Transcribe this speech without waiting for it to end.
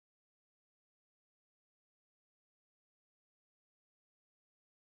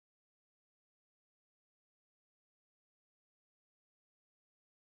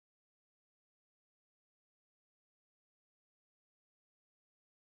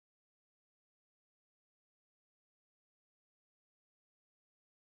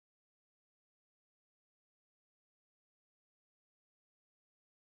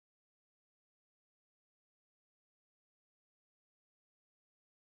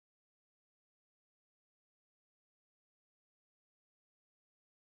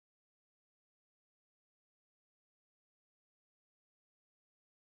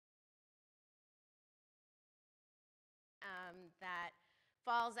that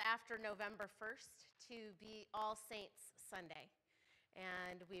falls after November 1st to be All Saints Sunday.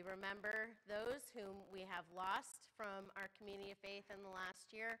 And we remember those whom we have lost from our community of faith in the last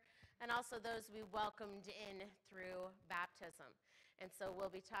year, and also those we welcomed in through baptism. And so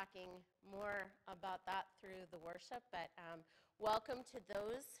we'll be talking more about that through the worship, but welcome to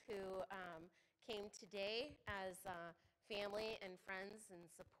those who came today as family and friends in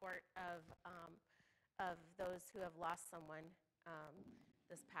support of those who have lost someone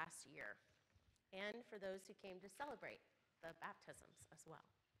this past year, and for those who came to celebrate the baptisms as well.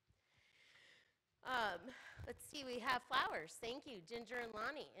 Let's see, we have flowers. Thank you, Ginger and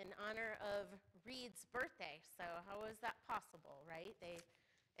Lonnie, in honor of Reed's birthday. So how is that possible, right?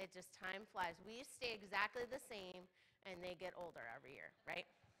 It just, time flies. We stay exactly the same, and they get older every year, right?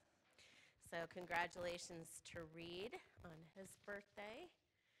 So congratulations to Reed on his birthday.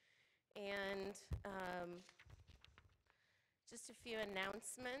 And just a few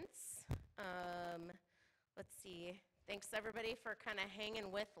announcements. Let's see. Thanks everybody for kind of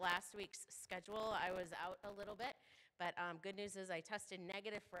hanging with last week's schedule. I was out a little bit, but good news is I tested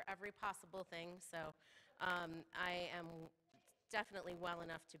negative for every possible thing, so I am definitely well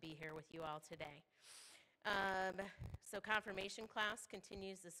enough to be here with you all today. So confirmation class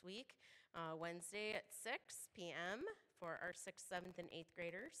continues this week, Wednesday at 6 p.m. for our 6th, 7th, and 8th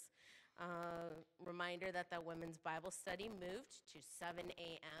graders. Reminder that the women's Bible study moved to 7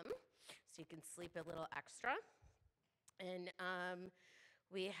 a.m., so you can sleep a little extra. And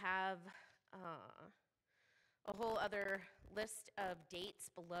we have a whole other list of dates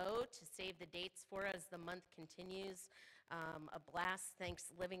below to save the dates for as the month continues. A Blast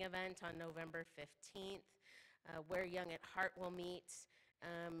Thanks Living event on November 15th, where Young at Heart will meet,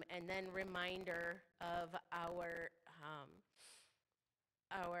 and then reminder of our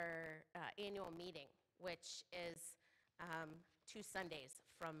annual meeting, which is 2 Sundays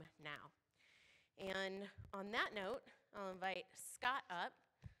from now. And on that note, I'll invite Scott up,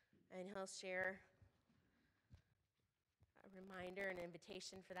 and he'll share a reminder and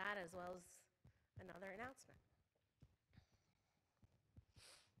invitation for that, as well as another announcement.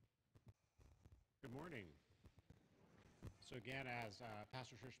 Good morning. So again, as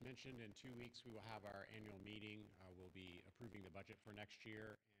Pastor Church mentioned, in 2 weeks we will have our annual meeting. We'll be approving the budget for next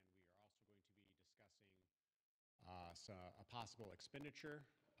year, and we are also going to be discussing a possible expenditure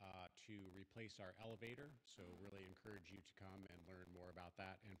to replace our elevator. So really encourage you to come and learn more about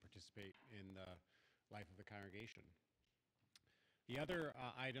that and participate in the life of the congregation. The other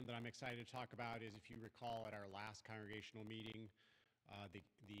item that I'm excited to talk about is, if you recall, at our last congregational meeting,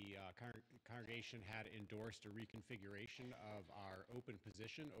 the congregation had endorsed a reconfiguration of our open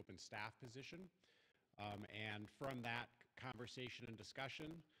staff position. And from that conversation and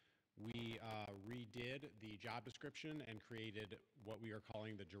discussion, we redid the job description and created what we are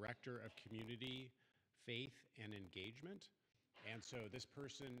calling the Director of Community, Faith, and Engagement. And so this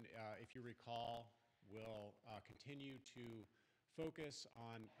person, if you recall, will continue to focus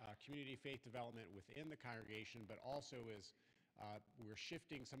on community faith development within the congregation, but also is we're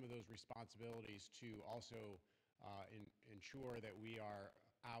shifting some of those responsibilities to also ensure that we are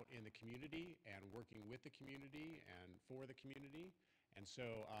out in the community and working with the community and for the community. And so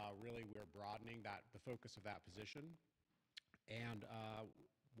really we're broadening the focus of that position, and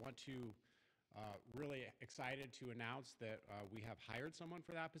want to really excited to announce that we have hired someone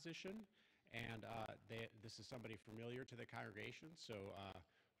for that position, and this is somebody familiar to the congregation. So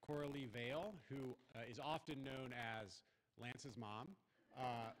Coralie Vale, who is often known as Lance's mom,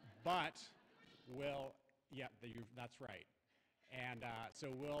 but will, yeah, that's right. And so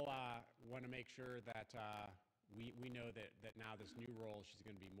we'll want to make sure that we know that now this new role, she's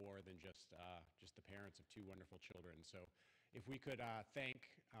going to be more than just the parents of 2 wonderful children. So if we could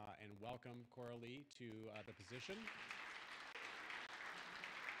thank and welcome Coralie to the position.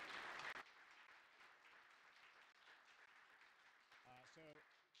 So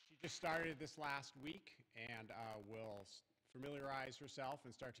she just started this last week, and will familiarize herself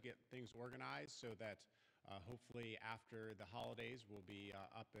and start to get things organized so that hopefully after the holidays we'll be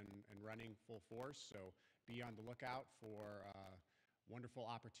up and running full force. So be on the lookout for wonderful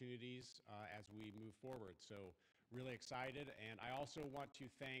opportunities as we move forward. So really excited. And I also want to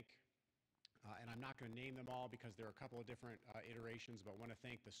thank, and I'm not going to name them all because there are a couple of different iterations, but want to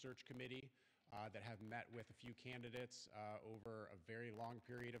thank the search committee that have met with a few candidates over a very long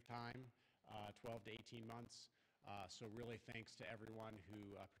period of time, 12 to 18 months. So really thanks to everyone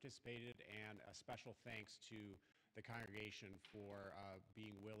who participated, and a special thanks to the congregation for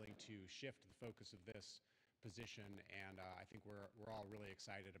being willing to shift the focus of this position. And I think we're all really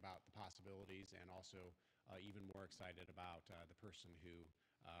excited about the possibilities, and also even more excited about the person who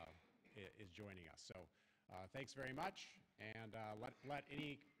is joining us. So thanks very much, and let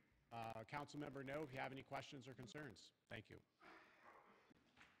any council member know if you have any questions or concerns. Thank you.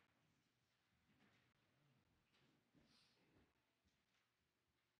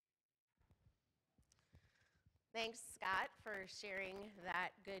 Thanks, Scott, for sharing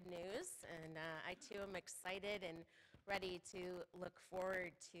that good news. And I too am excited and ready to look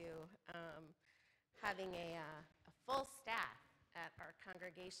forward to having a full staff at our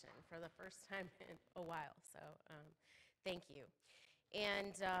congregation for the first time in a while. So thank you.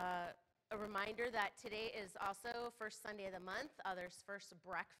 And a reminder that today is also first Sunday of the month, there's first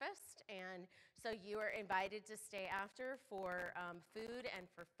breakfast. And so you are invited to stay after for food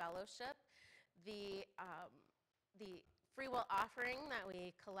and for fellowship. The free will offering that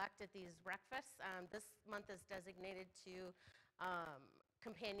we collect at these breakfasts this month is designated to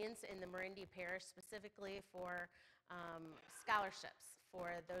companions in the Marindy Parish, specifically for scholarships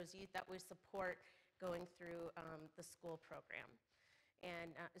for those youth that we support going through the school program.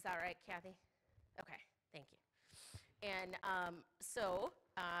 And is that right, Kathy? Okay, thank you. And so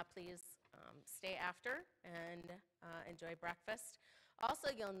please stay after and enjoy breakfast. Also,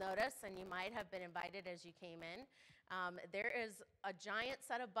 you'll notice, and you might have been invited as you came in, there is a giant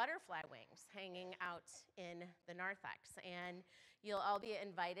set of butterfly wings hanging out in the narthex. And you'll all be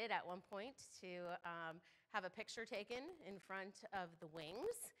invited at one point to have a picture taken in front of the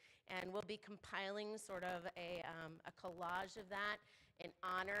wings. And we'll be compiling sort of a collage of that in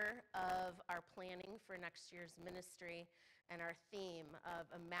honor of our planning for next year's ministry and our theme of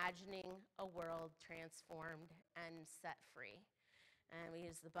imagining a world transformed and set free. And we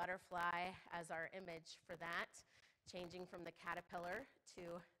use the butterfly as our image for that, changing from the caterpillar to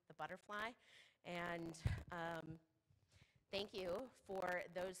the butterfly. And thank you for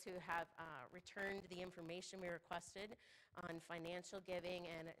those who have returned the information we requested on financial giving,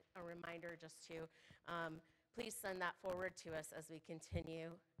 and a reminder just to please send that forward to us as we continue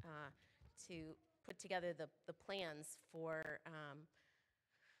to put together the plans for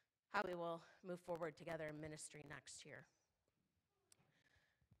how we will move forward together in ministry next year.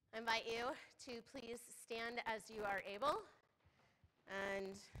 I invite you to please stand as you are able,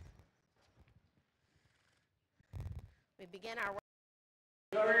 and we begin our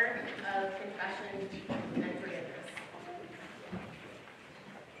order of confession and forgiveness.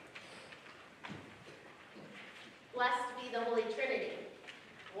 Blessed be the Holy Trinity,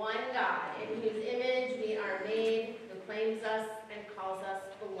 one God, in whose image we are made, who claims us and calls us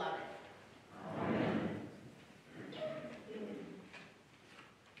beloved. Amen.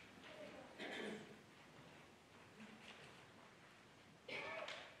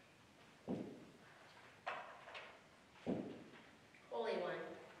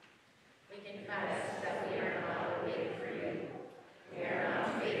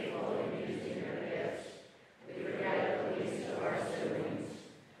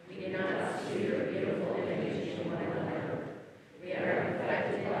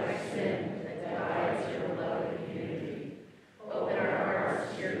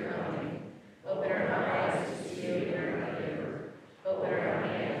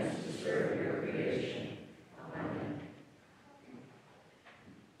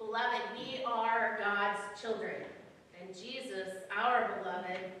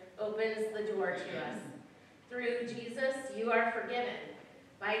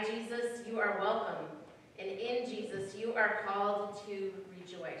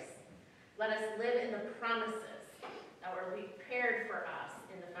 Let us live in the promises that were prepared for us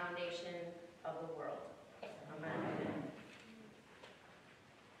in the foundation of the world. Amen.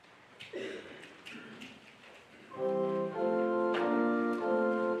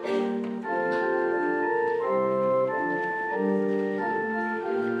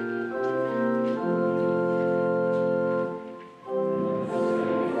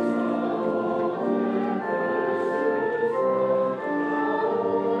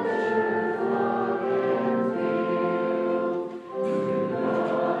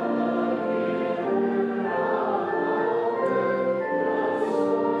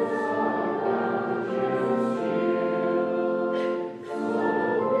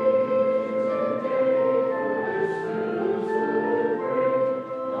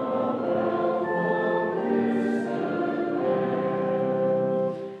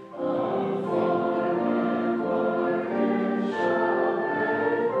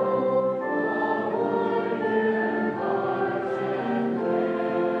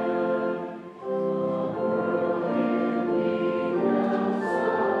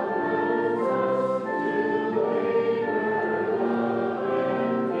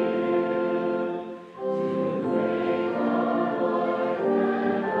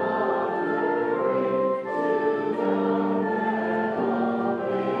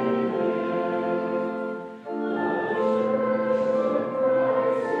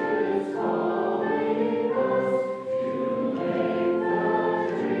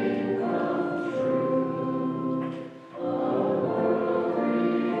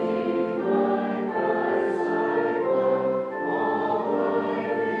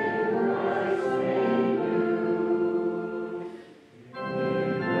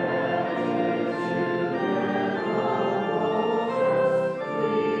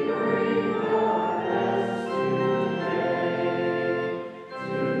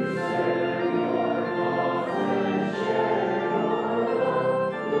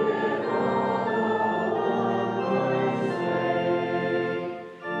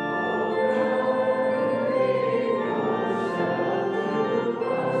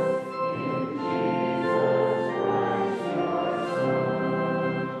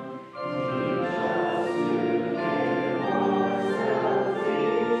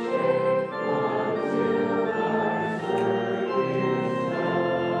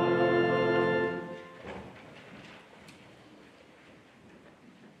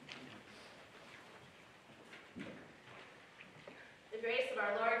 grace of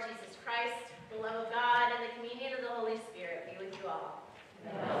our Lord Jesus Christ, the love of God, and the communion of the Holy Spirit be with you all.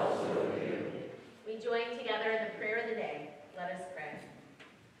 And also with you. We join together in the prayer of the day. Let us pray.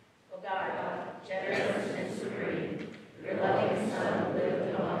 O God, generous and supreme, your loving Son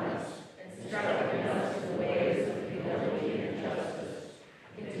lived among us, instructing us in the ways of humility and justice.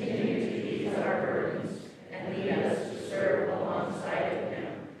 Continue to ease our burdens and lead us to serve alongside of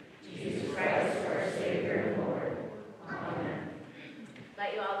him. Jesus Christ, our Savior and Lord. Amen.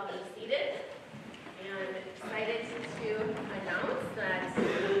 Invite you all to be seated, and excited to announce that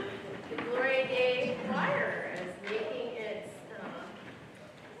the Gloria Dei choir is making its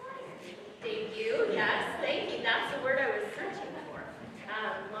debut. Yes, thank you. That's the word I was searching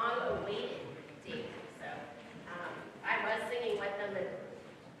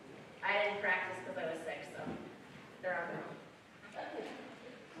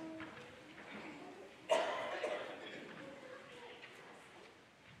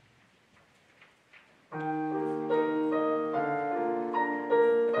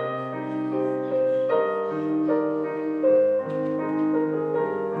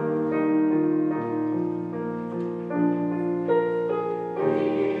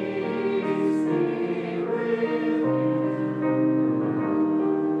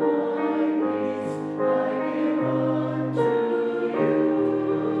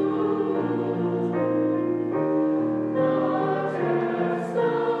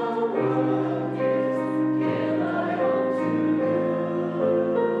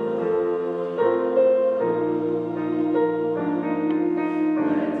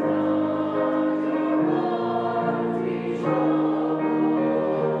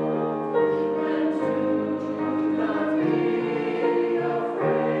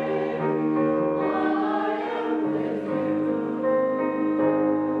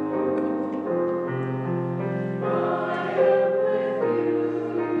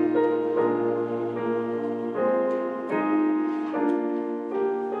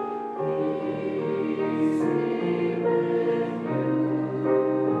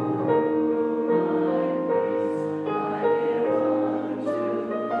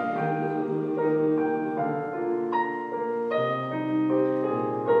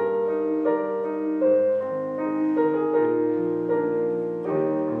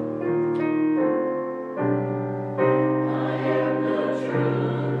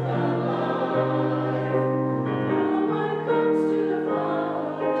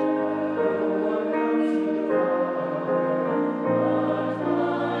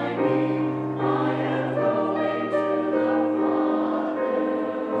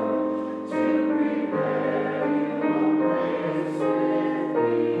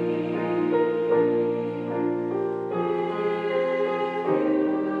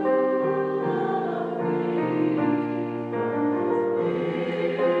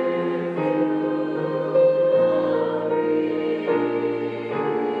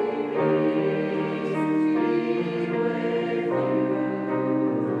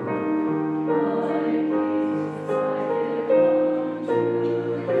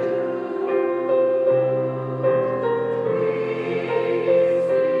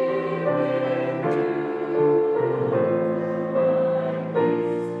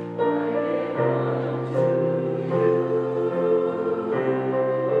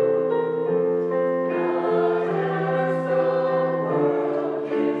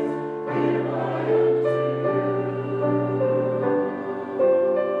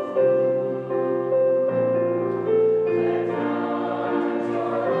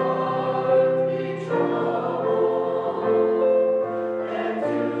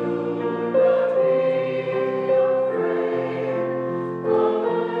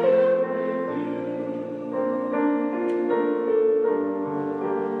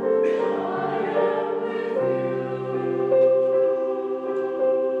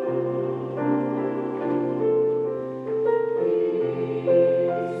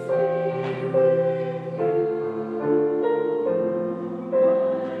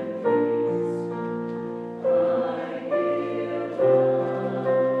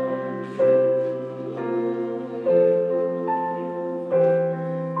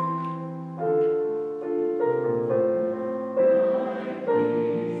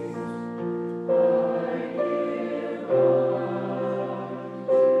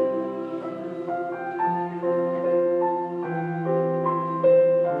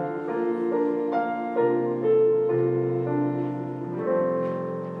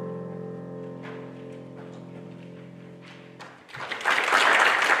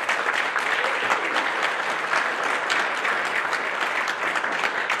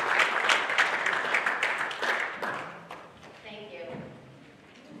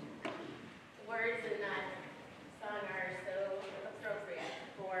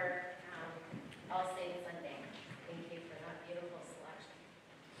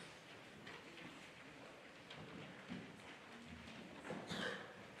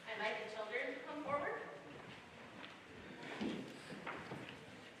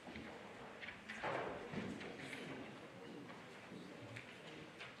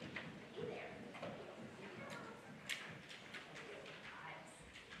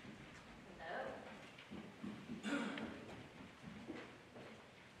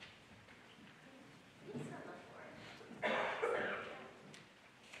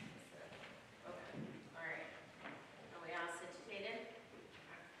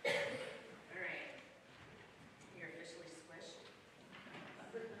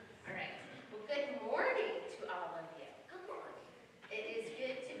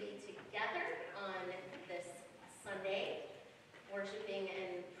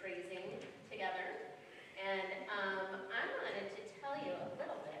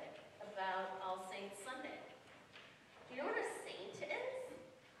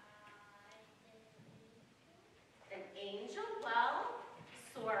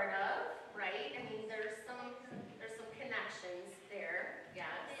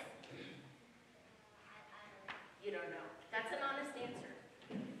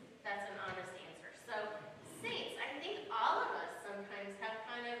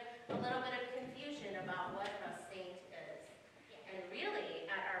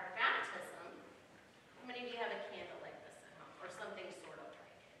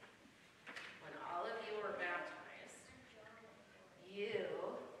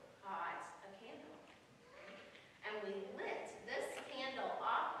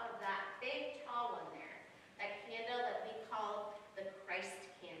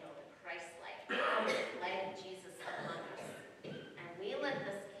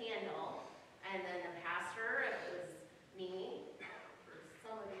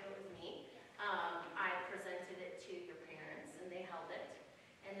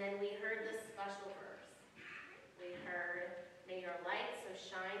And then we heard this special verse. We heard, may your light so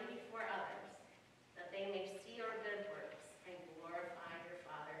shine before others that they may see your good works and glorify your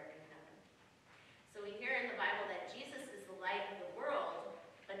Father in heaven. So we hear in the Bible that Jesus is the light of the world,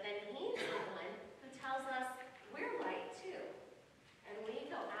 but then he's the one who tells us we're light too. And we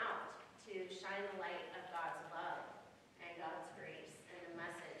go out to shine the light of God's love and God's grace and the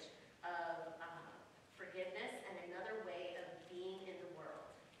message of forgiveness and another way of being in the world.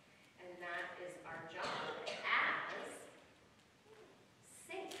 And that is our job as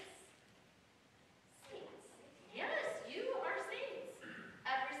saints. Saints. Yes, you are saints.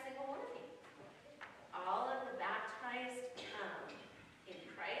 Every single one of you. All of the baptized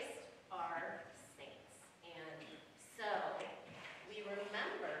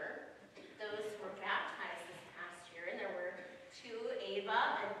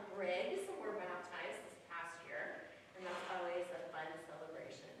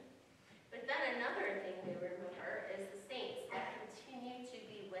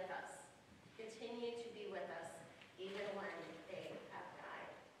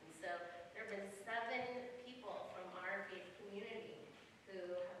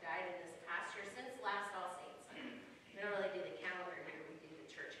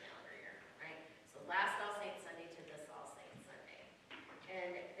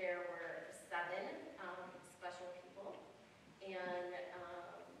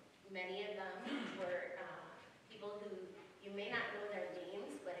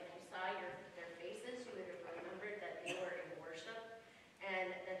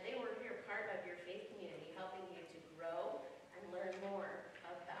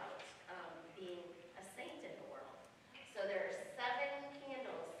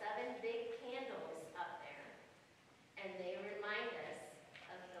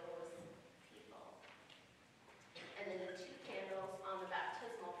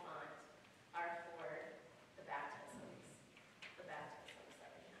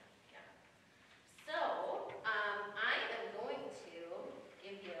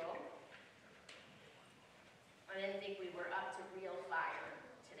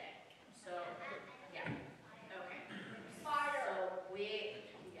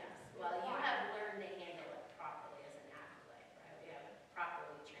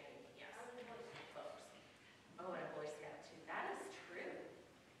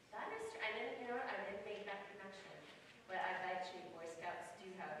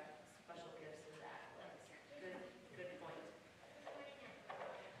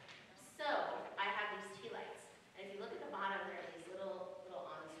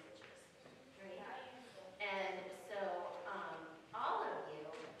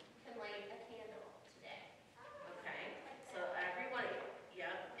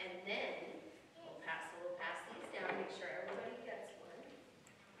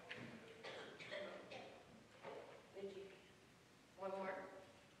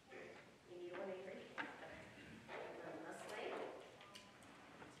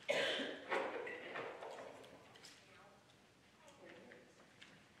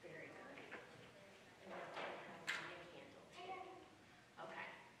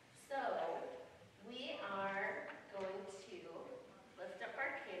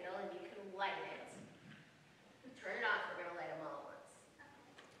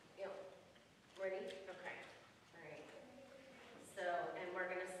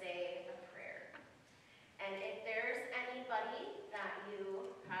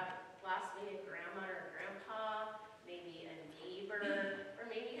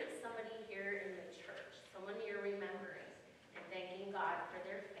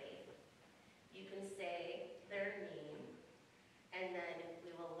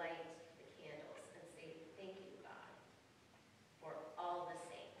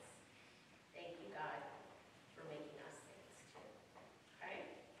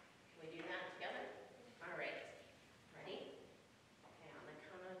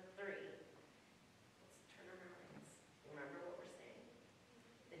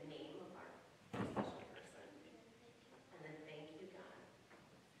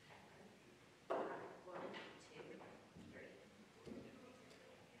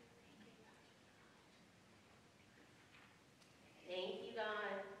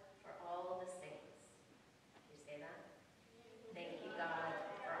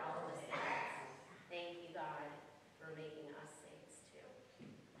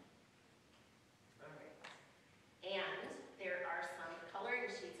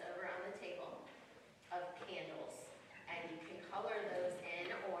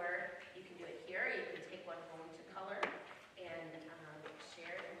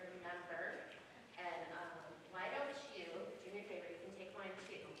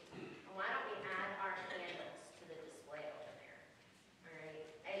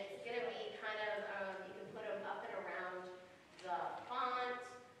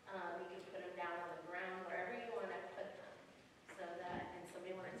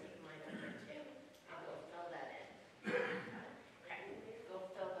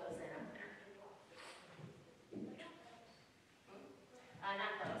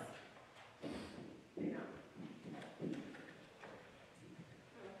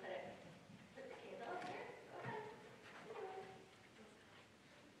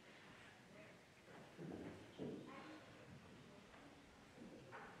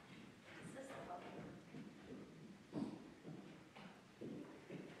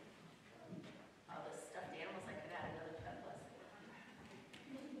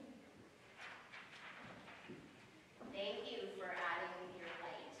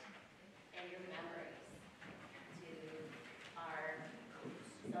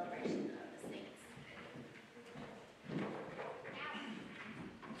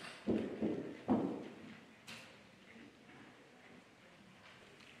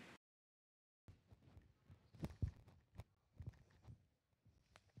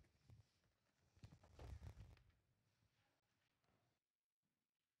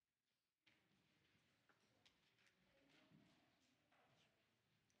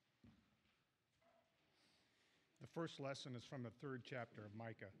first lesson is from the 3rd chapter of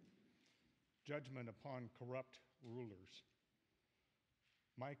Micah, Judgment upon Corrupt Rulers.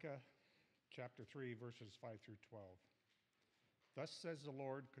 Micah chapter 3, verses 5 through 12. Thus says the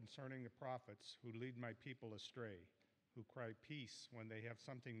Lord concerning the prophets who lead my people astray, who cry peace when they have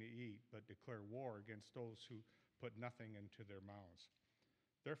something to eat, but declare war against those who put nothing into their mouths.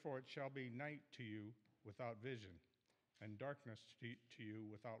 Therefore it shall be night to you without vision, and darkness to you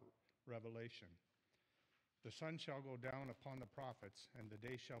without revelation. The sun shall go down upon the prophets, and the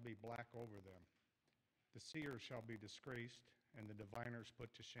day shall be black over them. The seers shall be disgraced, and the diviners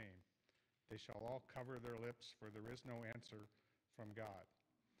put to shame. They shall all cover their lips, for there is no answer from God.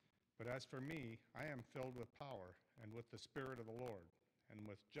 But as for me, I am filled with power, and with the Spirit of the Lord, and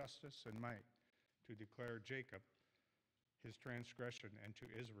with justice and might, to declare Jacob his transgression, and to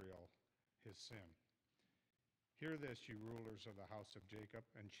Israel his sin. Hear this, you rulers of the house of Jacob,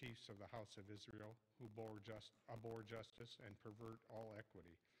 and chiefs of the house of Israel, who abhor justice and pervert all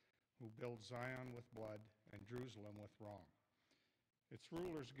equity, who build Zion with blood and Jerusalem with wrong. Its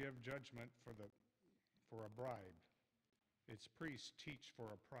rulers give judgment for a bribe. Its priests teach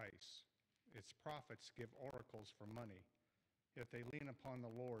for a price. Its prophets give oracles for money. Yet they lean upon the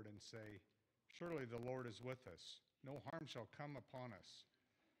Lord and say, surely the Lord is with us. No harm shall come upon us.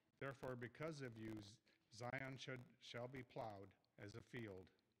 Therefore, because of you, Zion shall be plowed as a field.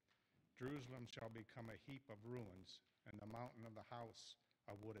 Jerusalem shall become a heap of ruins, and the mountain of the house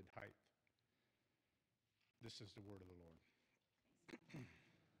a wooded height. This is the word of the Lord.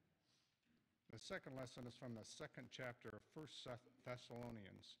 The second lesson is from the 2nd chapter of 1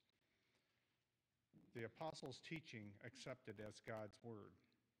 Thessalonians. The apostles' teaching accepted as God's word.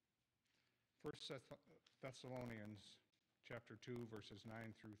 1 Thessalonians chapter 2, verses 9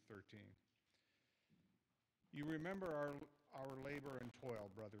 through 13. You remember our labor and toil,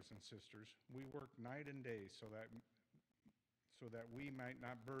 brothers and sisters. We worked night and day so that we might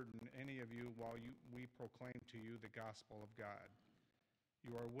not burden any of you while we proclaim to you the gospel of God.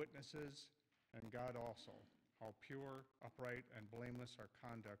 You are witnesses, and God also, how pure, upright, and blameless our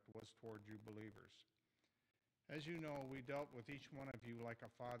conduct was toward you believers. As you know, we dealt with each one of you like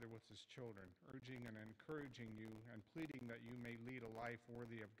a father with his children, urging and encouraging you and pleading that you may lead a life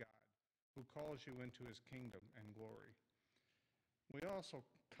worthy of God, who calls you into his kingdom and glory. We also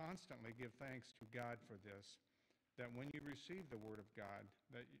constantly give thanks to God for this, that when you received the word of God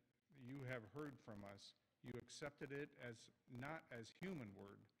that you have heard from us, you accepted it as not as human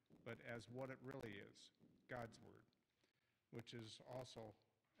word, but as what it really is, God's word, which is also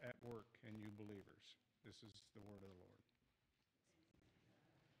at work in you believers. This is the word of the Lord.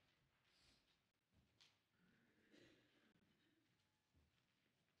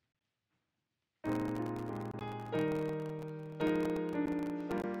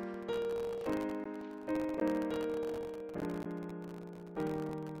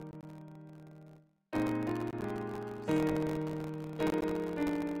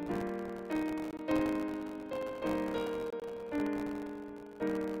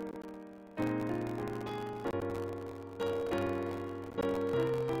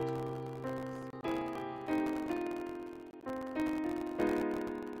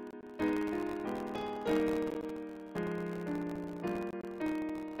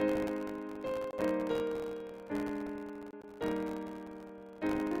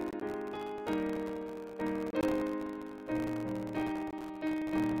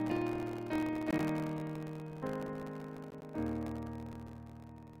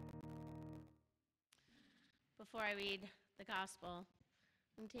 Before I read the gospel,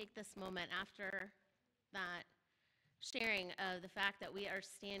 and take this moment after that sharing of the fact that we are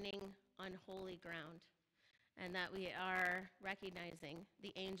standing on holy ground and that we are recognizing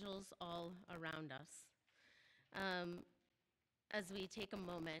the angels all around us. As we take a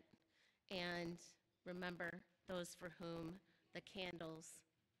moment and remember those for whom the candles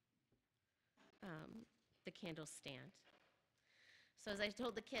stand. So as I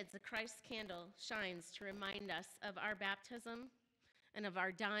told the kids, the Christ candle shines to remind us of our baptism and of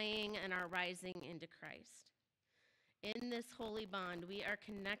our dying and our rising into Christ. In this holy bond, we are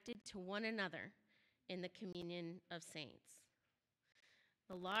connected to one another in the communion of saints.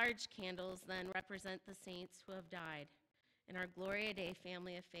 The large candles then represent the saints who have died in our Gloria Dei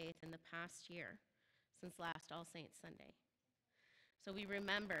family of faith in the past year, since last All Saints Sunday. So we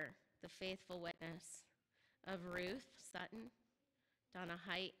remember the faithful witness of Ruth Sutton, Donna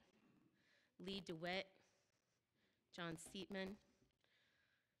Height, Lee DeWitt, John Seatman,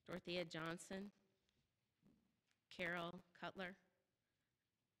 Dorothea Johnson, Carol Cutler,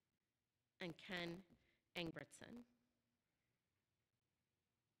 and Ken Engbritson.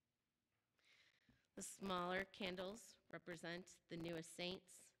 The smaller candles represent the newest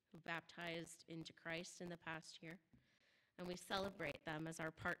saints who baptized into Christ in the past year, and we celebrate them as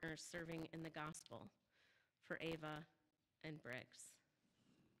our partners serving in the gospel for Ava and Briggs.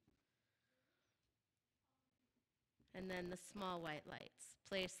 And then the small white lights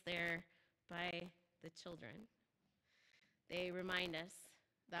placed there by the children. They remind us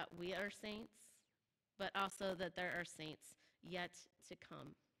that we are saints, but also that there are saints yet to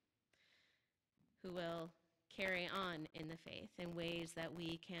come who will carry on in the faith in ways that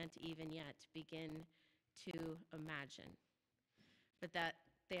we can't even yet begin to imagine, but that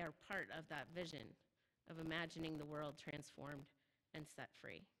they are part of that vision of imagining the world transformed and set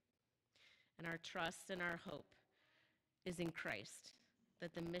free. And our trust and our hope is in Christ,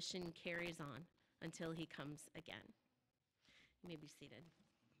 that the mission carries on until he comes again. You may be seated.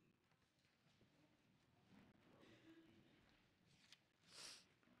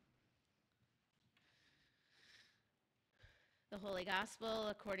 The Holy Gospel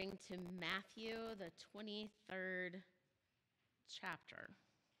according to Matthew, the 23rd chapter.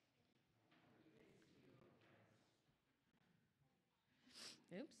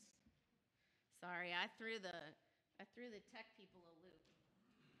 Oops. Sorry, I threw the tech people a loop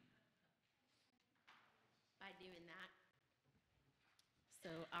by doing that. So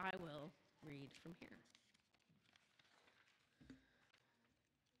I will read from here.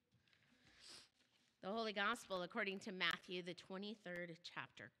 The Holy Gospel according to Matthew, the 23rd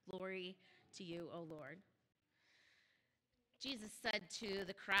chapter. Glory to you, O Lord. Jesus said to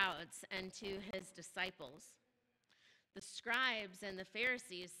the crowds and to his disciples, "The scribes and the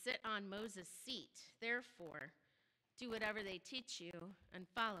Pharisees sit on Moses' seat. Therefore, do whatever they teach you and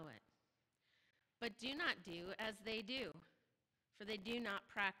follow it. But do not do as they do, for they do not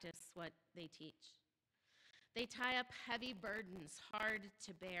practice what they teach. They tie up heavy burdens hard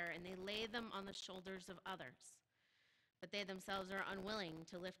to bear, and they lay them on the shoulders of others. But they themselves are unwilling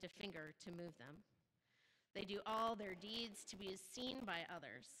to lift a finger to move them. They do all their deeds to be seen by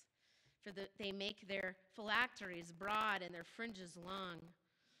others, for they make their phylacteries broad and their fringes long.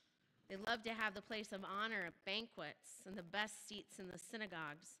 They love to have the place of honor at banquets and the best seats in the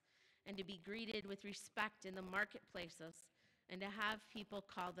synagogues, and to be greeted with respect in the marketplaces, and to have people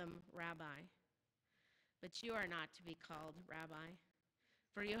call them rabbi. But you are not to be called rabbi,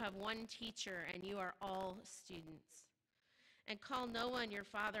 for you have one teacher, and you are all students. And call no one your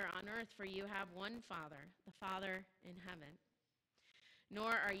father on earth, for you have one Father, the Father in heaven.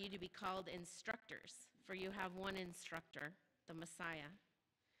 Nor are you to be called instructors, for you have one instructor, the Messiah.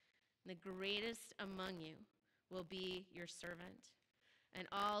 The greatest among you will be your servant, and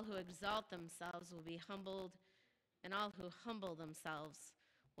all who exalt themselves will be humbled, and all who humble themselves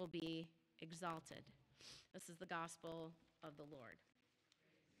will be exalted." This is the gospel of the Lord.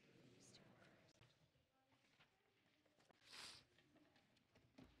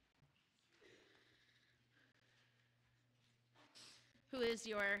 Who is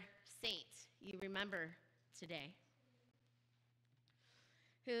your saint you remember today?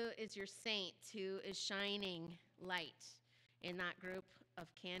 Who is your saint who is shining light in that group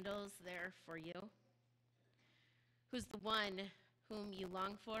of candles there for you? Who's the one whom you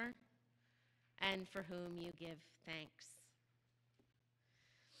long for and for whom you give thanks?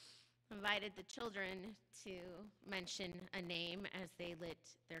 I invited the children to mention a name as they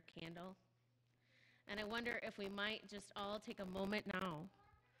lit their candle. And I wonder if we might just all take a moment now,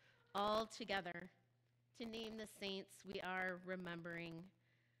 all together, to name the saints we are remembering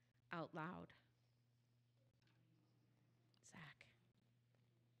out loud. Zach.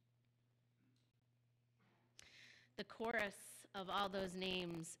 The chorus of all those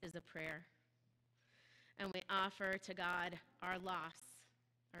names is a prayer. And we offer to God our loss,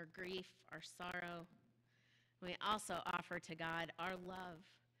 our grief, our sorrow. We also offer to God our love,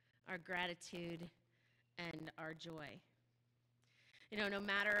 our gratitude, and our joy. You know, no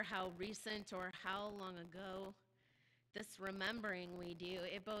matter how recent or how long ago this remembering we do,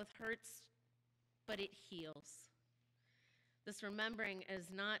 it both hurts, but it heals. This remembering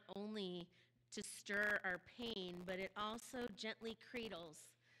is not only to stir our pain, but it also gently cradles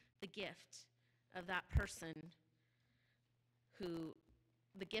the gift of that person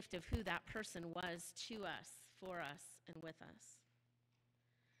the gift of who that person was to us, for us, and with us.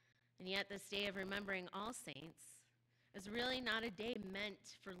 And yet this day of remembering all saints is really not a day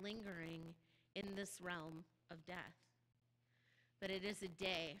meant for lingering in this realm of death, but it is a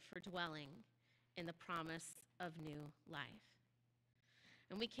day for dwelling in the promise of new life.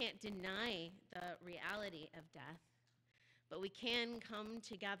 And we can't deny the reality of death, but we can come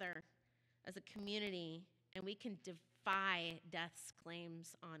together as a community and we can defy death's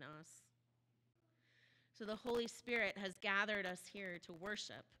claims on us. So the Holy Spirit has gathered us here to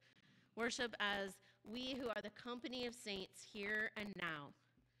worship. Worship as we who are the company of saints here and now,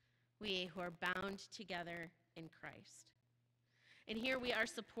 we who are bound together in Christ. And here we are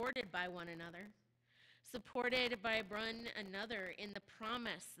supported by one another, supported by one another in the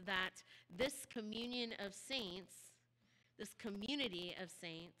promise that this communion of saints, this community of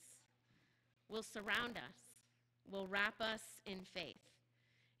saints, will surround us, will wrap us in faith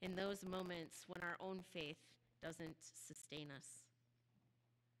in those moments when our own faith doesn't sustain us.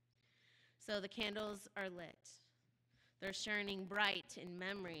 So the candles are lit. They're shining bright in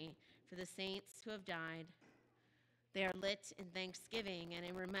memory for the saints who have died. They are lit in thanksgiving and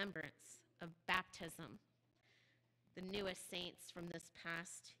in remembrance of baptism, the newest saints from this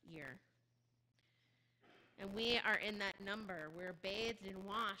past year. And we are in that number. We're bathed and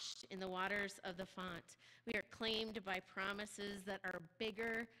washed in the waters of the font. We are claimed by promises that are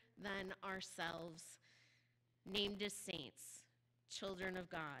bigger than ourselves, named as saints, children of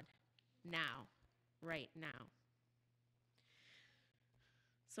God, now, right now.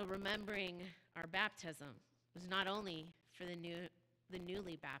 So remembering our baptism was not only for the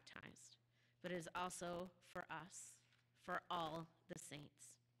newly baptized, but is also for us, for all the saints.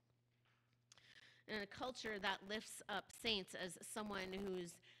 In a culture that lifts up saints as someone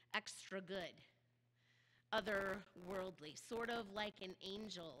who's extra good, otherworldly, sort of like an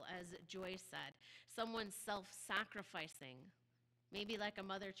angel, as Joy said, someone self-sacrificing, maybe like a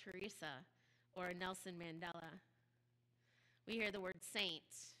Mother Teresa or a Nelson Mandela. We hear the word saint,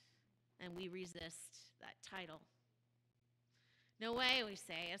 and we resist that title. No way, we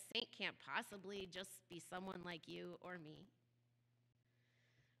say, a saint can't possibly just be someone like you or me.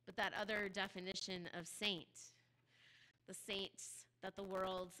 But that other definition of saint, the saints that the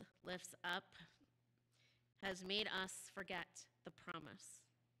world lifts up, has made us forget the promise.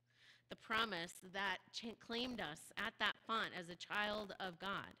 The promise that claimed us at that font as a child of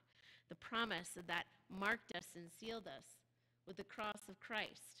God. The promise that marked us and sealed us with the cross of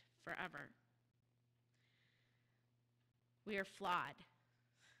Christ forever. We are flawed.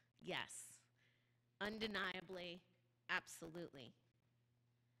 Yes. Undeniably, absolutely.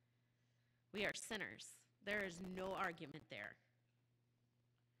 We are sinners. There is no argument there.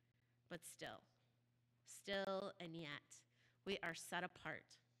 But still and yet, we are set apart.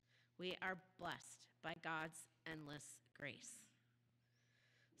 We are blessed by God's endless grace.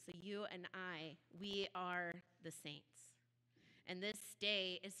 So you and I, we are the saints. And this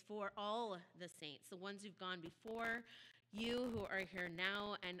day is for all the saints, the ones who've gone before, you who are here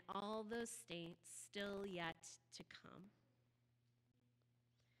now, and all those saints still yet to come.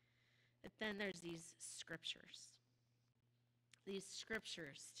 But then there's these scriptures. These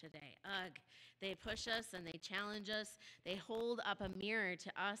scriptures today, they push us and they challenge us. They hold up a mirror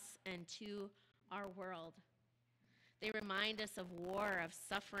to us and to our world. They remind us of war, of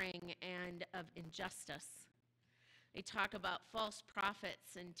suffering, and of injustice. They talk about false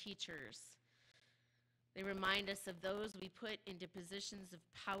prophets and teachers. They remind us of those we put into positions of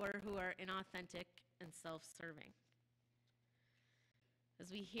power who are inauthentic and self-serving.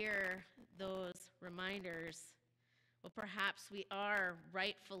 As we hear those reminders, well, perhaps we are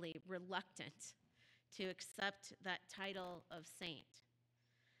rightfully reluctant to accept that title of saint.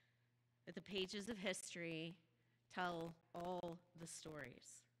 But the pages of history tell all the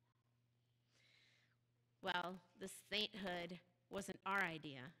stories. Well, the sainthood wasn't our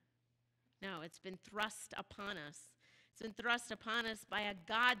idea. No, it's been thrust upon us. It's been thrust upon us by a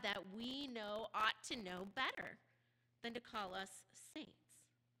God that we know ought to know better than to call us saints.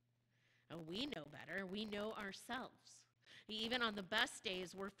 And we know better. We know ourselves. Even on the best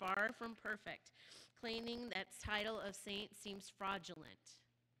days, we're far from perfect. Claiming that title of saint seems fraudulent.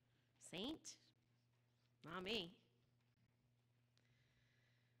 Saint? Not me.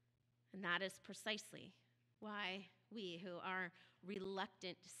 And that is precisely why we who are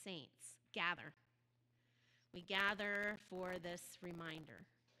reluctant saints gather. We gather for this reminder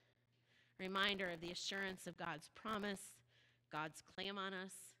of the assurance of God's promise, God's claim on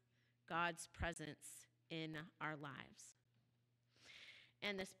us, God's presence in our lives.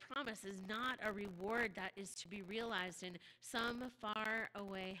 And this promise is not a reward that is to be realized in some far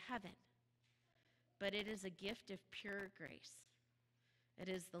away heaven, but it is a gift of pure grace. It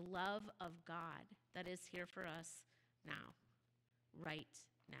is the love of God that is here for us now, right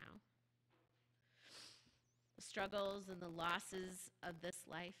now. The struggles and the losses of this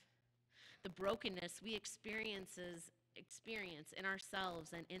life, the brokenness we experience in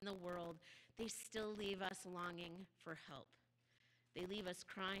ourselves and in the world, they still leave us longing for help. They leave us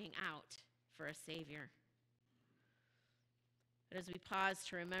crying out for a Savior. But as we pause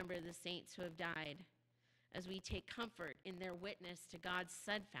to remember the saints who have died, as we take comfort in their witness to God's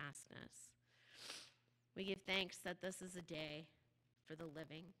steadfastness. We give thanks that this is a day for the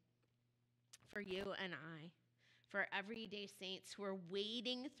living, for you and I, for everyday saints who are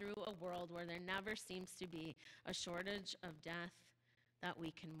wading through a world where there never seems to be a shortage of death that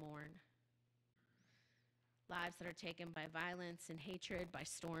we can mourn. Lives that are taken by violence and hatred, by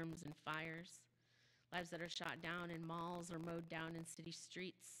storms and fires. Lives that are shot down in malls or mowed down in city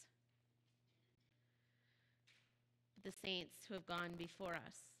streets. But the saints who have gone before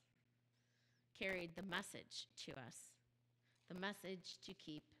us carried the message to us, the message to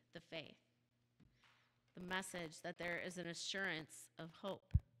keep the faith, the message that there is an assurance of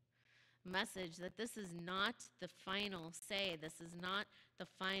hope, a message that this is not the final say, this is not the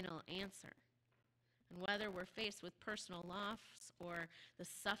final answer. And whether we're faced with personal loss or the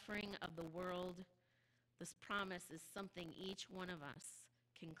suffering of the world, this promise is something each one of us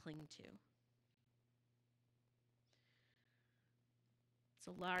can cling to. It's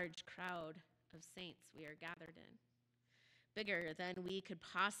a large crowd of saints we are gathered in, bigger than we could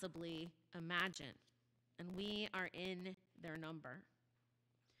possibly imagine, and we are in their number.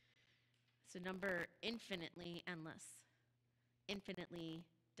 It's a number infinitely endless, infinitely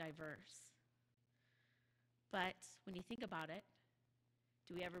diverse. But when you think about it,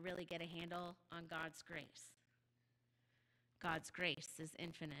 do we ever really get a handle on God's grace? God's grace is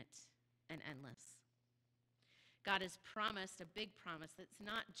infinite and endless. God has promised a big promise that's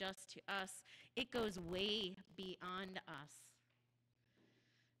not just to us, it goes way beyond us.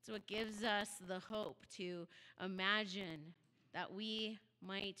 So it gives us the hope to imagine that we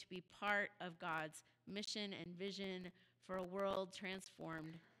might be part of God's mission and vision for a world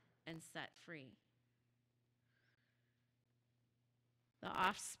transformed and set free. The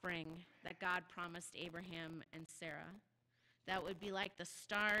offspring that God promised Abraham and Sarah, that would be like the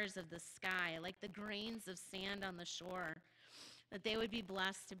stars of the sky, like the grains of sand on the shore, that they would be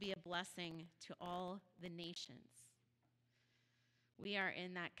blessed to be a blessing to all the nations. We are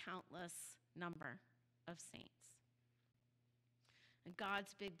in that countless number of saints. And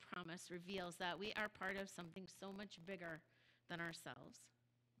God's big promise reveals that we are part of something so much bigger than ourselves,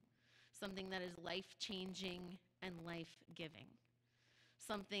 something that is life-changing and life-giving.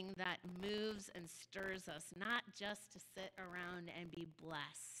 Something that moves and stirs us, not just to sit around and be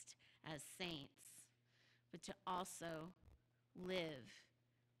blessed as saints, but to also live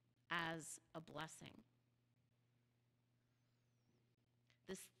as a blessing.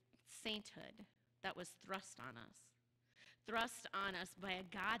 This sainthood that was thrust on us by a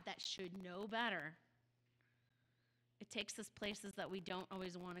God that should know better, it takes us places that we don't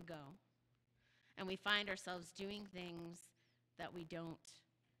always want to go. And we find ourselves doing things that we don't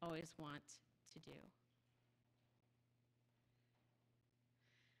always want to do.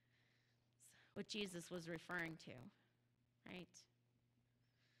 What Jesus was referring to, right?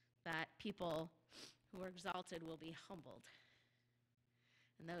 That people who are exalted will be humbled,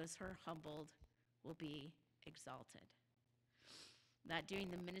 and those who are humbled will be exalted. That doing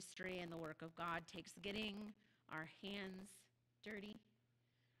the ministry and the work of God takes getting our hands dirty,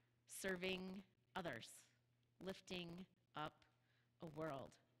 serving others, lifting up a world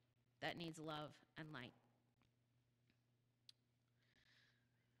that needs love and light.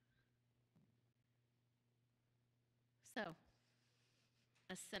 So,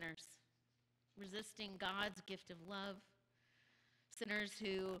 as sinners, resisting God's gift of love, sinners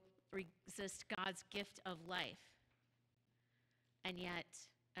who resist God's gift of life, and yet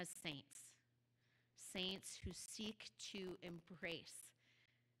as saints, saints who seek to embrace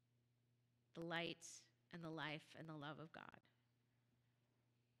the light and the life and the love of God.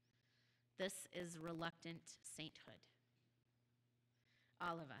 This is reluctant sainthood.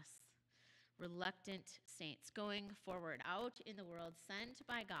 All of us, reluctant saints, going forward out in the world, sent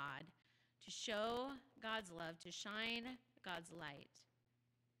by God to show God's love, to shine God's light,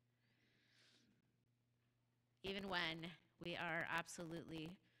 even when we are absolutely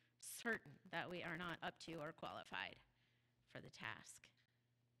certain that we are not up to or qualified for the task.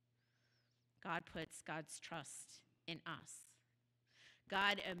 God puts God's trust in us.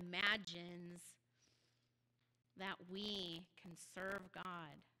 God imagines that we can serve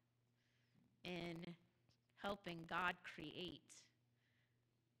God in helping God create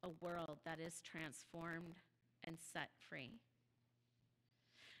a world that is transformed and set free.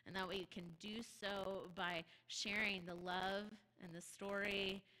 And that we can do so by sharing the love and the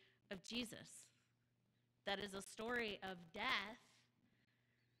story of Jesus. That is a story of death,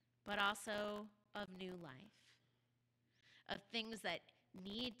 but also of new life, of things that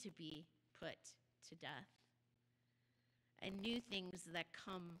need to be put to death, and new things that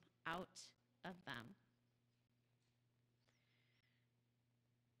come out of them.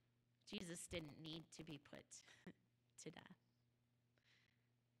 Jesus didn't need to be put to death.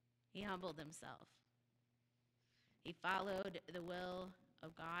 He humbled himself. He followed the will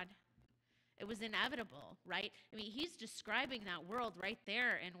of God. It was inevitable, right? I mean, he's describing that world right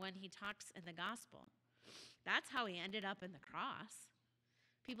there and when he talks in the gospel. That's how he ended up in the cross.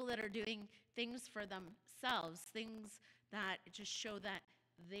 People that are doing things for themselves, things that just show that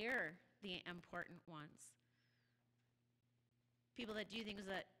they're the important ones. People that do things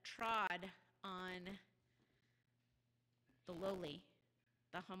that trod on the lowly,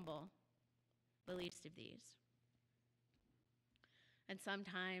 the humble, the least of these. And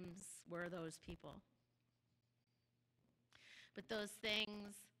sometimes we're those people. But those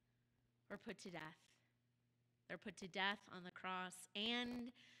things were put to death. They're put to death on the cross,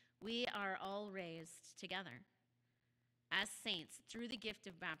 and we are all raised together as saints through the gift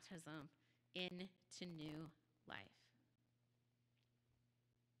of baptism into new life.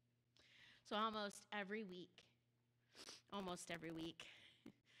 So almost every week,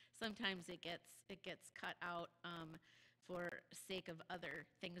 sometimes it gets cut out for sake of other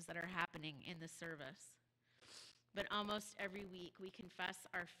things that are happening in the service. But almost every week we confess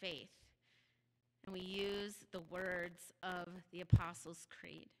our faith and we use the words of the Apostles'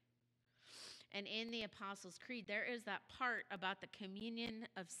 Creed. And in the Apostles' Creed, there is that part about the communion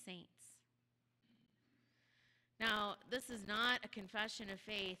of saints. Now, this is not a confession of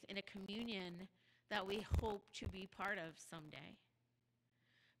faith in a communion that we hope to be part of someday.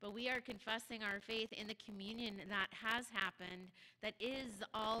 But we are confessing our faith in the communion that has happened, that is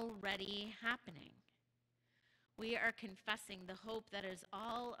already happening. We are confessing the hope that is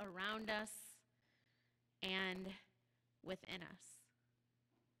all around us and within us.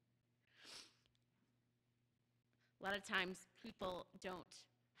 A lot of times people don't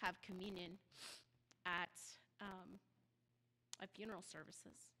have communion at funeral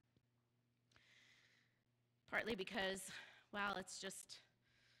services. Partly because, well, it's just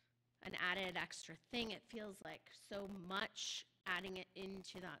an added extra thing. It feels like so much adding it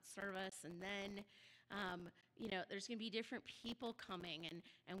into that service. And then, there's going to be different people coming.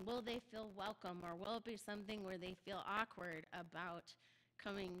 And will they feel welcome? Or will it be something where they feel awkward about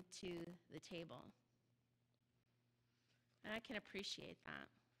coming to the table? And I can appreciate that.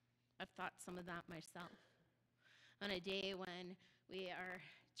 I've thought some of that myself. On a day when we are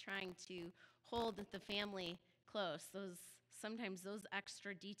trying to hold the family close, sometimes those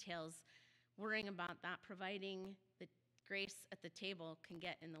extra details, worrying about that, providing the grace at the table can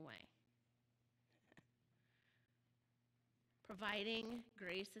get in the way. Providing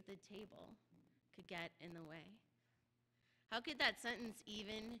grace at the table could get in the way. How could that sentence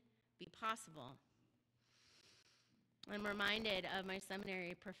even be possible? I'm reminded of my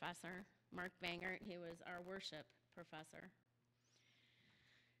seminary professor, Mark Bangert. He was our worship professor.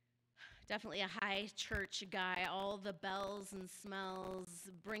 Definitely a high church guy, all the bells and smells,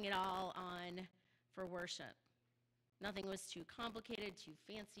 bring it all on for worship. Nothing was too complicated, too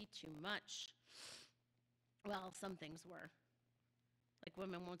fancy, too much. Well, some things were. Like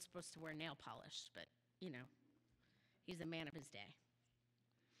women weren't supposed to wear nail polish, but, he's a man of his day.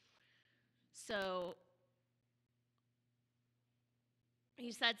 So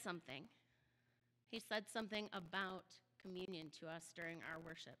he said something. He said something about communion to us during our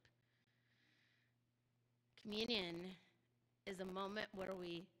worship. Communion is a moment where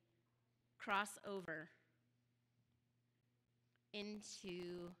we cross over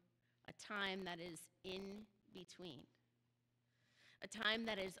into a time that is in between, a time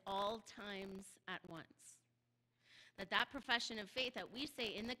that is all times at once. That profession of faith that we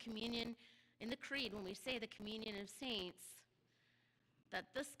say in the communion, in the creed, when we say the communion of saints, that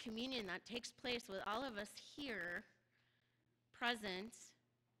this communion that takes place with all of us here, present,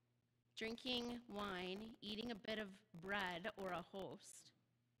 drinking wine, eating a bit of bread or a host,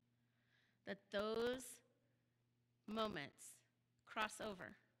 that those moments cross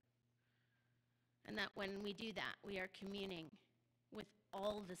over. And that when we do that, we are communing with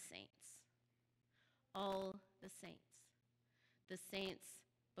all the saints. All the saints. The saints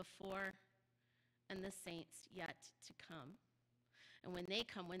before and the saints yet to come. And when they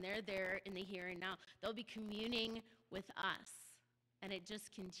come, when they're there in the here and now, they'll be communing with us. And it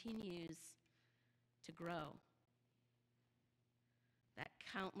just continues to grow. That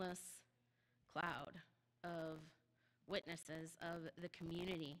countless cloud of witnesses of the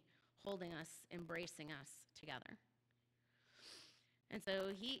community holding us, embracing us together. And so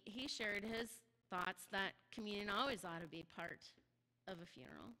he shared his thoughts that communion always ought to be part of a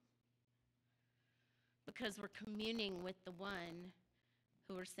funeral. Because we're communing with the one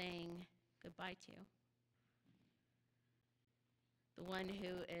who we're saying goodbye to. The one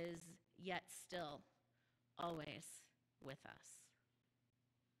who is yet still always with us.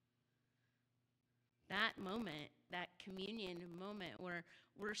 That moment, that communion moment where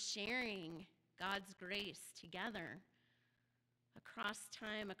we're sharing God's grace together across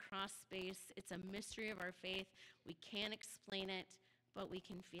time, across space, it's a mystery of our faith. We can't explain it, but we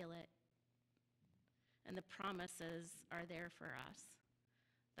can feel it. And the promises are there for us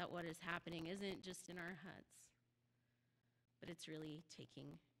that what is happening isn't just in our heads, but it's really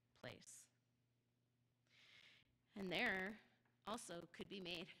taking place. And there also could be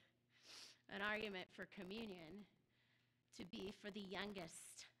made an argument for communion to be for the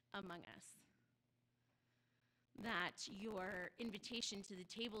youngest among us. That your invitation to the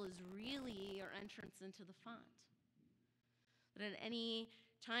table is really your entrance into the font. That at any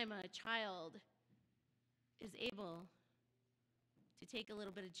time a child is able to take a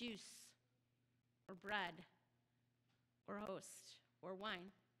little bit of juice or bread or host or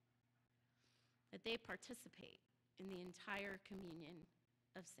wine, that they participate in the entire communion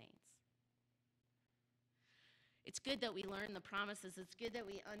of saints. It's good that we learn the promises. It's good that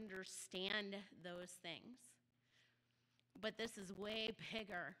we understand those things. But this is way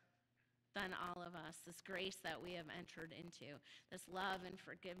bigger than all of us, this grace that we have entered into, this love and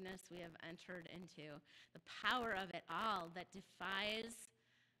forgiveness we have entered into, the power of it all that defies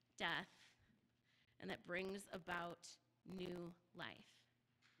death and that brings about new life.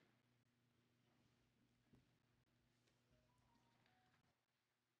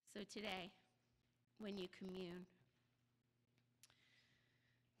 So today, when you commune,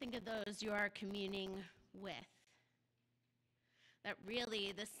 think of those you are communing with. That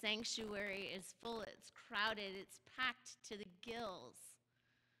really the sanctuary is full, it's crowded, it's packed to the gills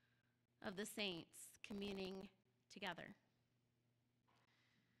of the saints communing together.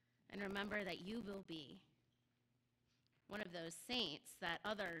 And remember that you will be one of those saints that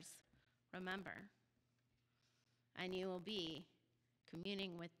others remember. And you will be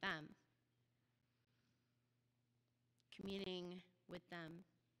communing with them. Communing with them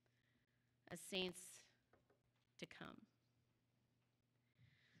as saints to come.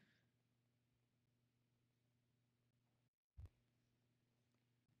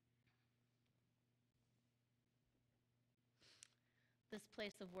 This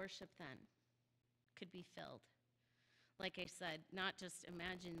place of worship then could be filled. Like I said, not just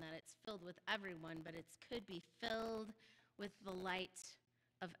imagine that it's filled with everyone, but it could be filled with the light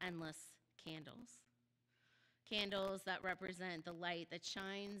of endless candles. Candles that represent the light that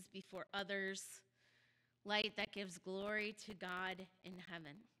shines before others, light that gives glory to God in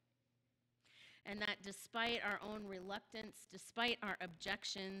heaven. And that despite our own reluctance, despite our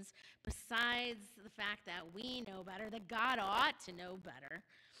objections, besides the fact that we know better, that God ought to know better,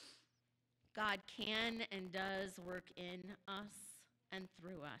 God can and does work in us and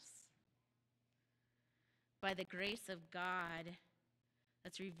through us. By the grace of God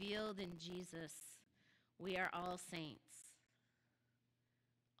that's revealed in Jesus, we are all saints.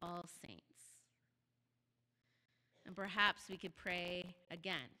 All saints. And perhaps we could pray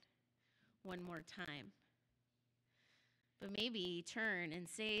again, one more time. But maybe turn and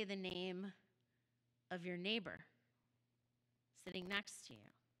say the name of your neighbor sitting next to you.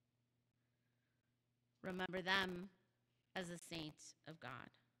 Remember them as a saint of God.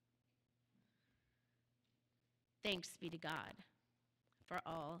 Thanks be to God for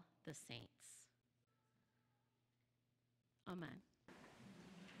all the saints. Amen.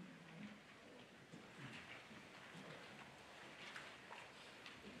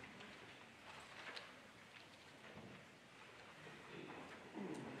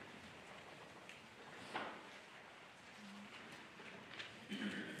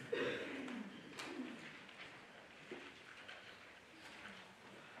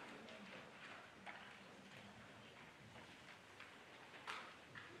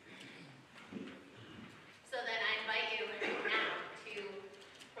 So then I invite you now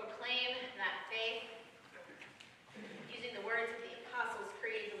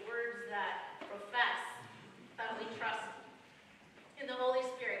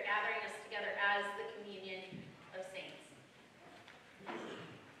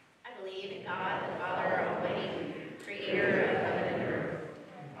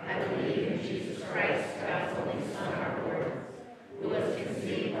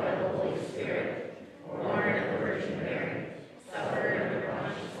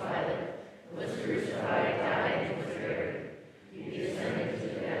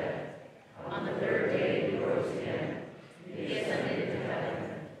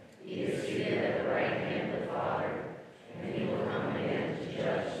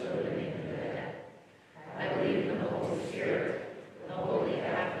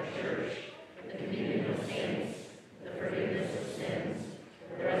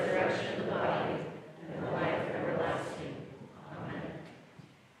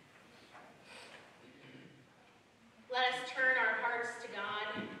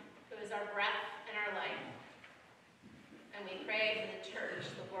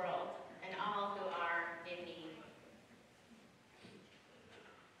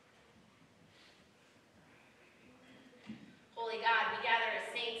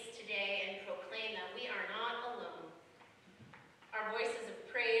saints today and proclaim that we are not alone. Our voices of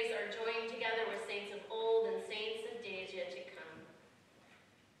praise are joined together with saints of old and saints of days yet to come.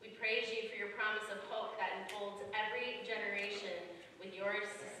 We praise you for your promise of hope that enfolds every generation with your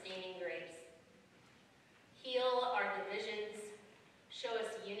sustaining grace. Heal our divisions, show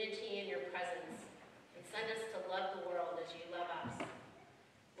us unity in your presence, and send us to love the world as you love us.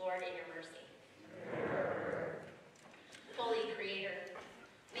 Lord, in your mercy. Holy Creator,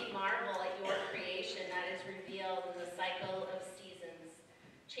 we marvel at your creation that is revealed in the cycle of seasons,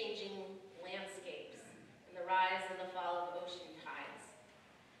 changing landscapes, and the rise and the fall of ocean tides.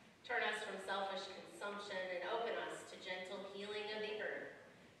 Turn us from selfish consumption and open us to gentle healing of the earth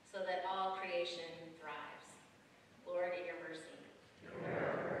so that all creation thrives. Lord, in your mercy.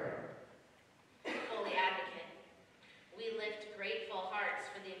 Holy Advocate, we lift grateful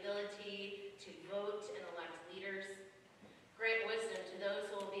hearts for the ability to vote and elect leaders. Grant wisdom to those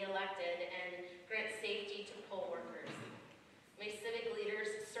who will be elected and grant safety to poll workers. May civic leaders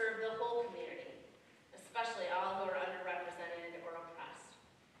serve the whole community, especially all who are underrepresented or oppressed.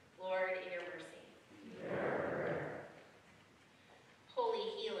 Lord, in your mercy. Holy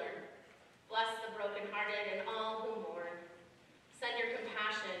Healer, bless the brokenhearted and all who mourn. Send your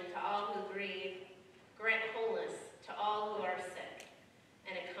compassion to all who grieve. Grant wholeness to all who are sick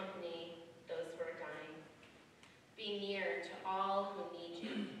and accompany those who are dying. Be near to all who need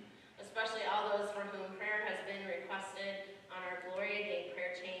you, especially all those for whom prayer has been requested on our Gloria Dei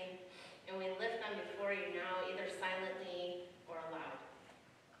prayer chain, and we lift them before you now, either silently or aloud.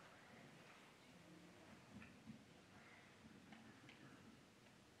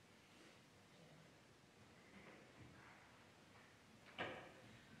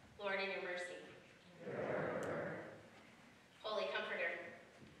 Lord, in your mercy. Holy Comforter,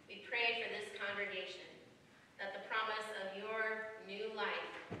 we pray for this congregation, that the promise of your new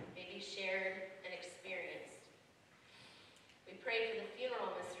life may be shared and experienced. We pray for the funeral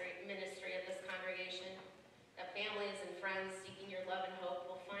ministry of this congregation, that families and friends seeking your love and hope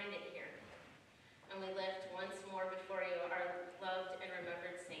will find it here. And we lift once more before you our loved and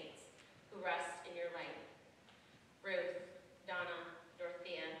remembered saints who rest in your light. Ruth, Donna,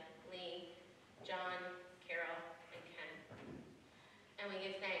 Dorothea, Lee, John, Carol, and Ken. And we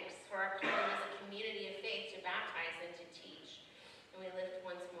give thanks for our calling as a community of faith to baptize and to teach. And we lift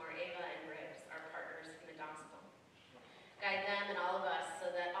once more Ava and Briggs, our partners in the gospel. Guide them and all of us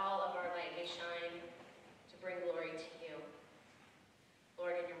so that all of our light may shine to bring glory to you.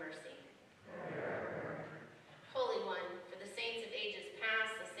 Lord, in your mercy. Holy One, for the saints of ages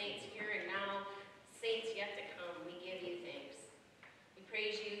past, the saints here and now, saints yet to come, we give you thanks. We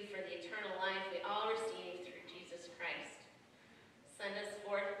praise you for the eternal life we all receive through Jesus Christ. Send us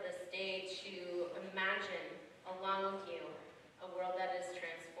forth this day to imagine, along with you, a world that is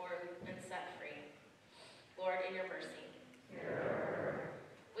transformed and set free. Lord, in your mercy.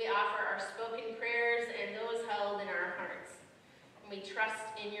 We offer our spoken prayers and those held in our hearts. And we trust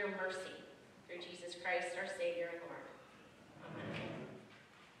in your mercy through Jesus Christ, our Savior and Lord. Amen.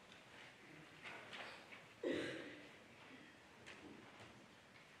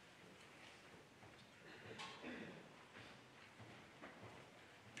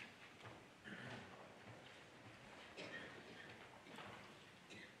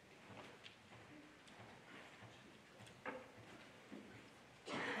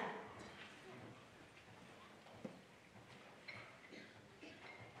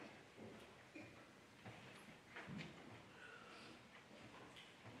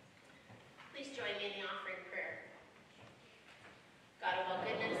 Please join me in the offering prayer. God of all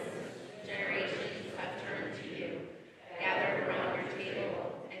goodness, generations have turned to you, gathered around your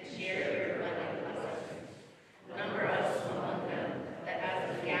table, and shared your abundant blessings. Number us among them, that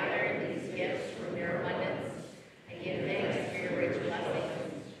as we gather these gifts from your abundance and give thanks for your rich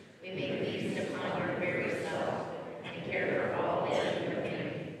blessings, we may feast upon your very self and care for all the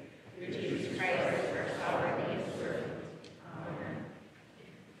unforgiving. Through Jesus Christ, our sovereign and servant. Amen.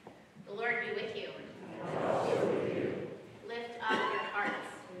 The Lord be with you. And also with you. Lift up your hearts.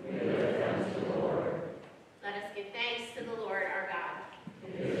 We lift them to the Lord. Let us give thanks to the Lord our God.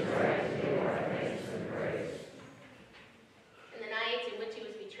 It is right to give our thanks and praise. In the night in which he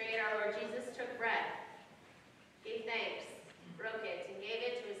was betrayed, our Lord Jesus took bread, gave thanks, broke it, and gave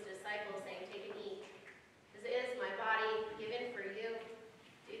it to his disciples, saying, "Take and eat. This is my body given for you.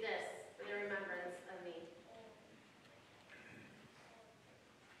 Do this for the remembrance of me."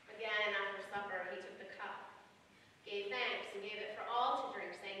 Again, after supper, he took the cup, gave thanks, and gave it for all to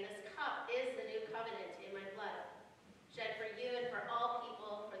drink, saying, "This cup is the new covenant in my blood, shed for you and for all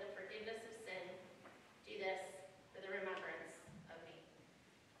people for the forgiveness of sin. Do this for the remembrance of me."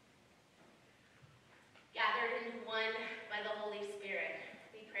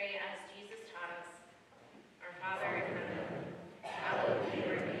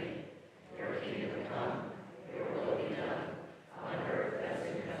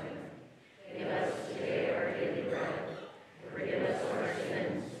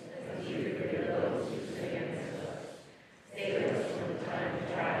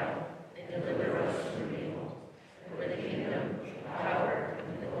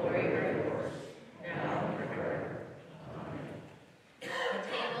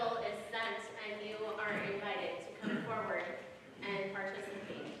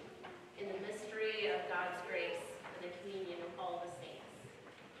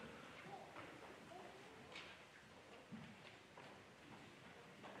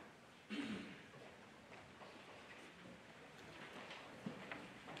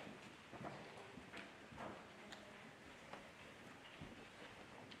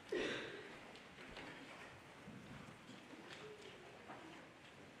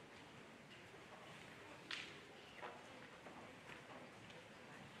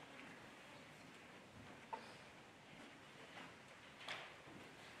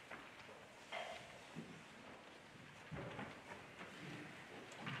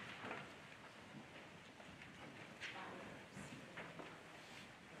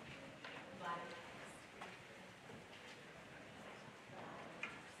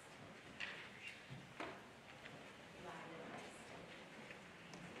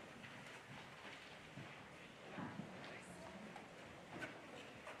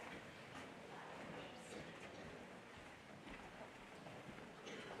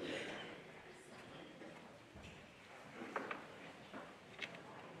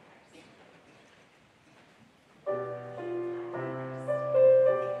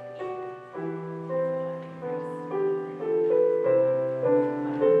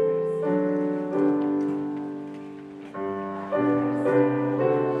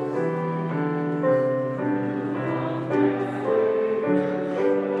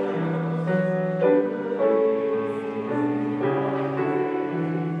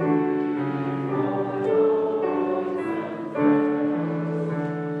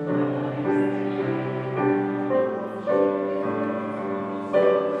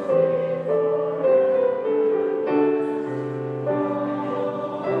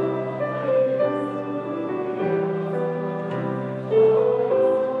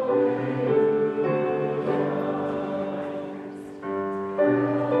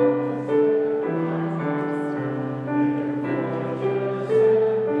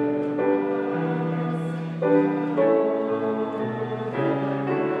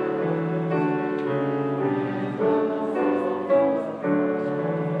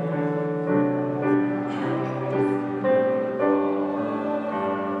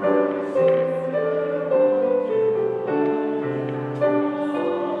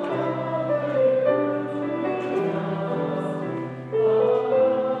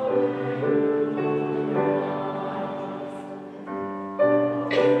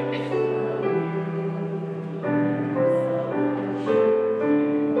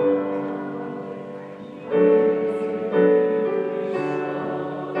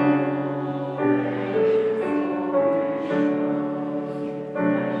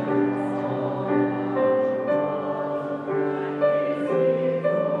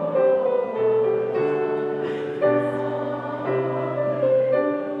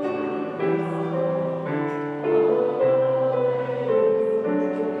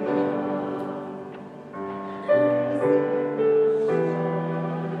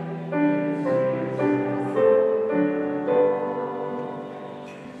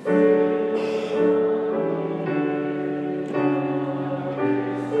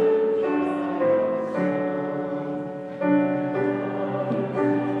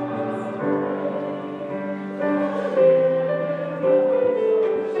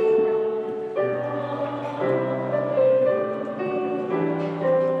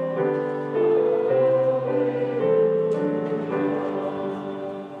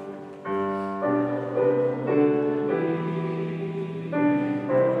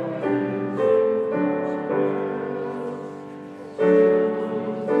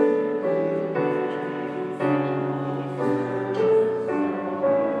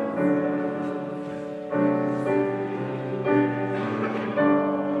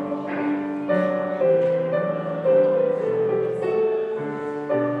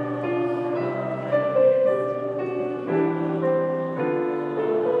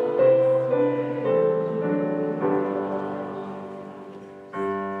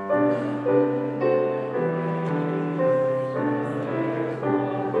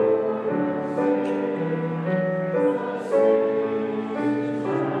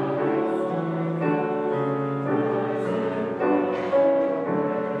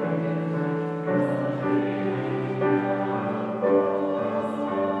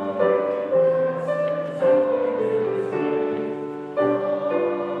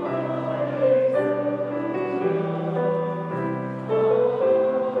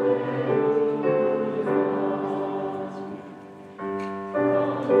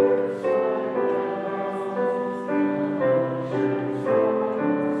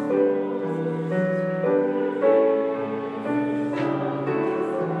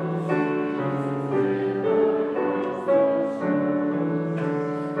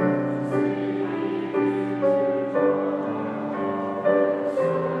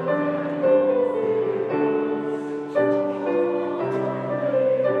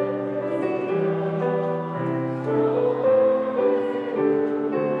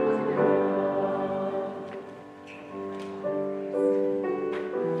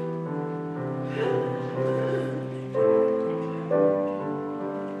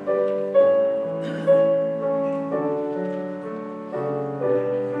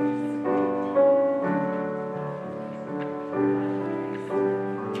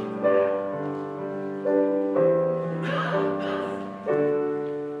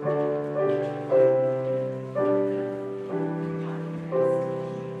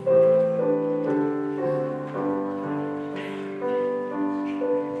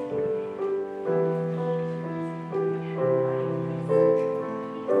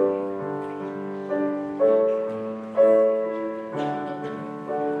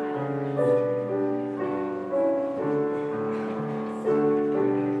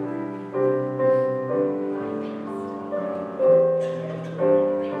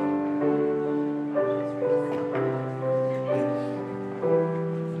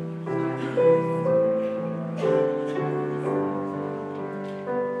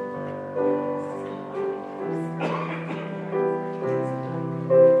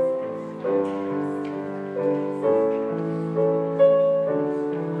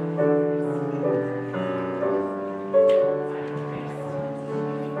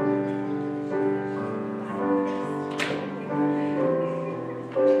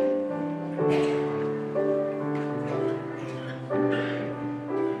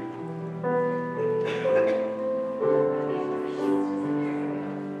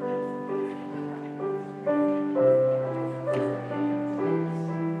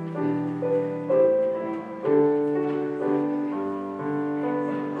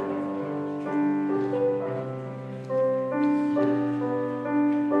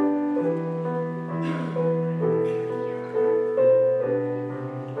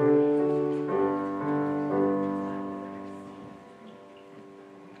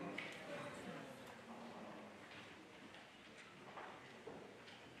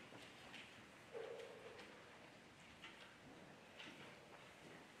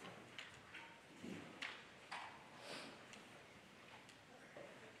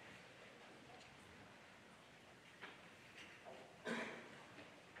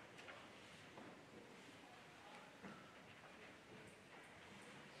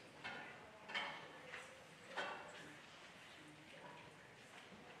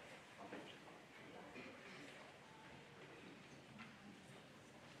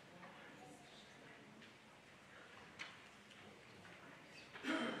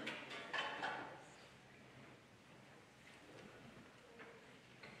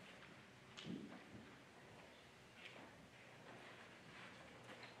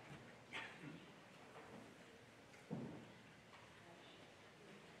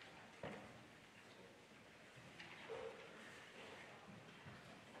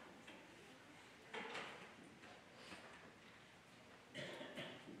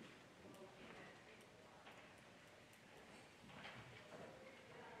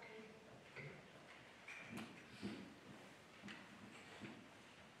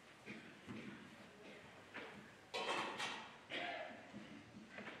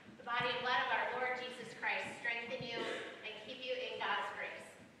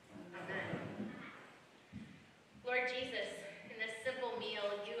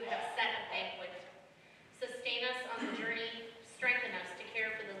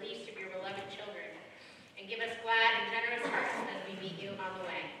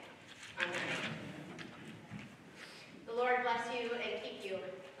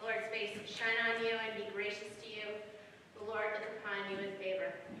 shine on you and be gracious to you. The Lord look upon you in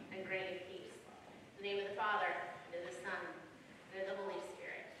favor and grant you peace. In the name of the Father, and of the Son, and of the Holy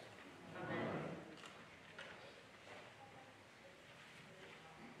Spirit. Amen.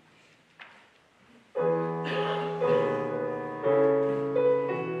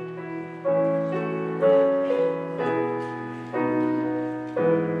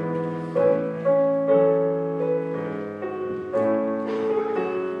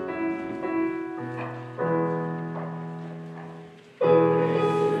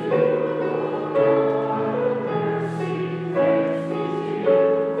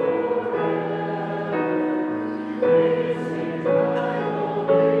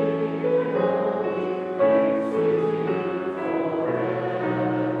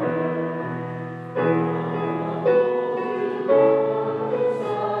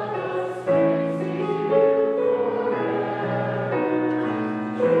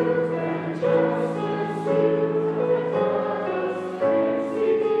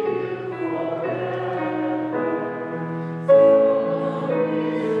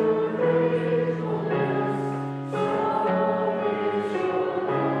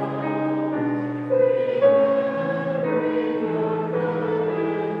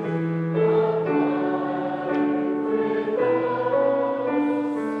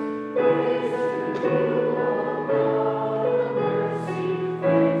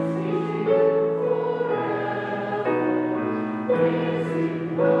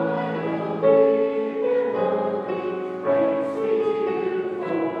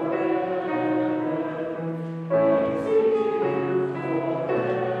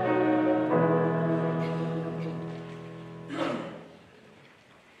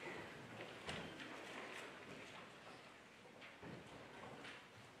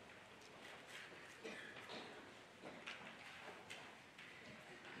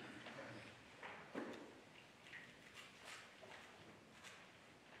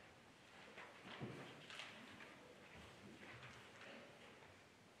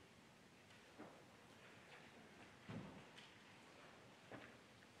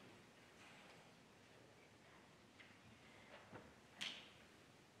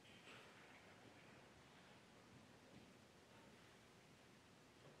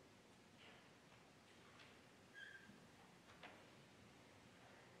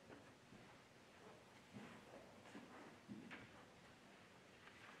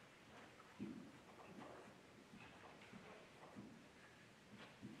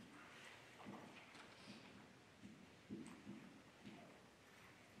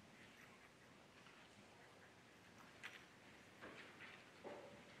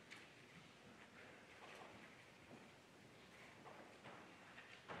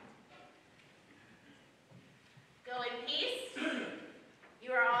 Go in peace.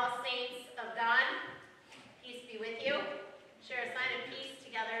 You are all saints of God. Peace be with you. Share a sign of peace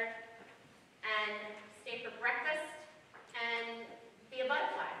together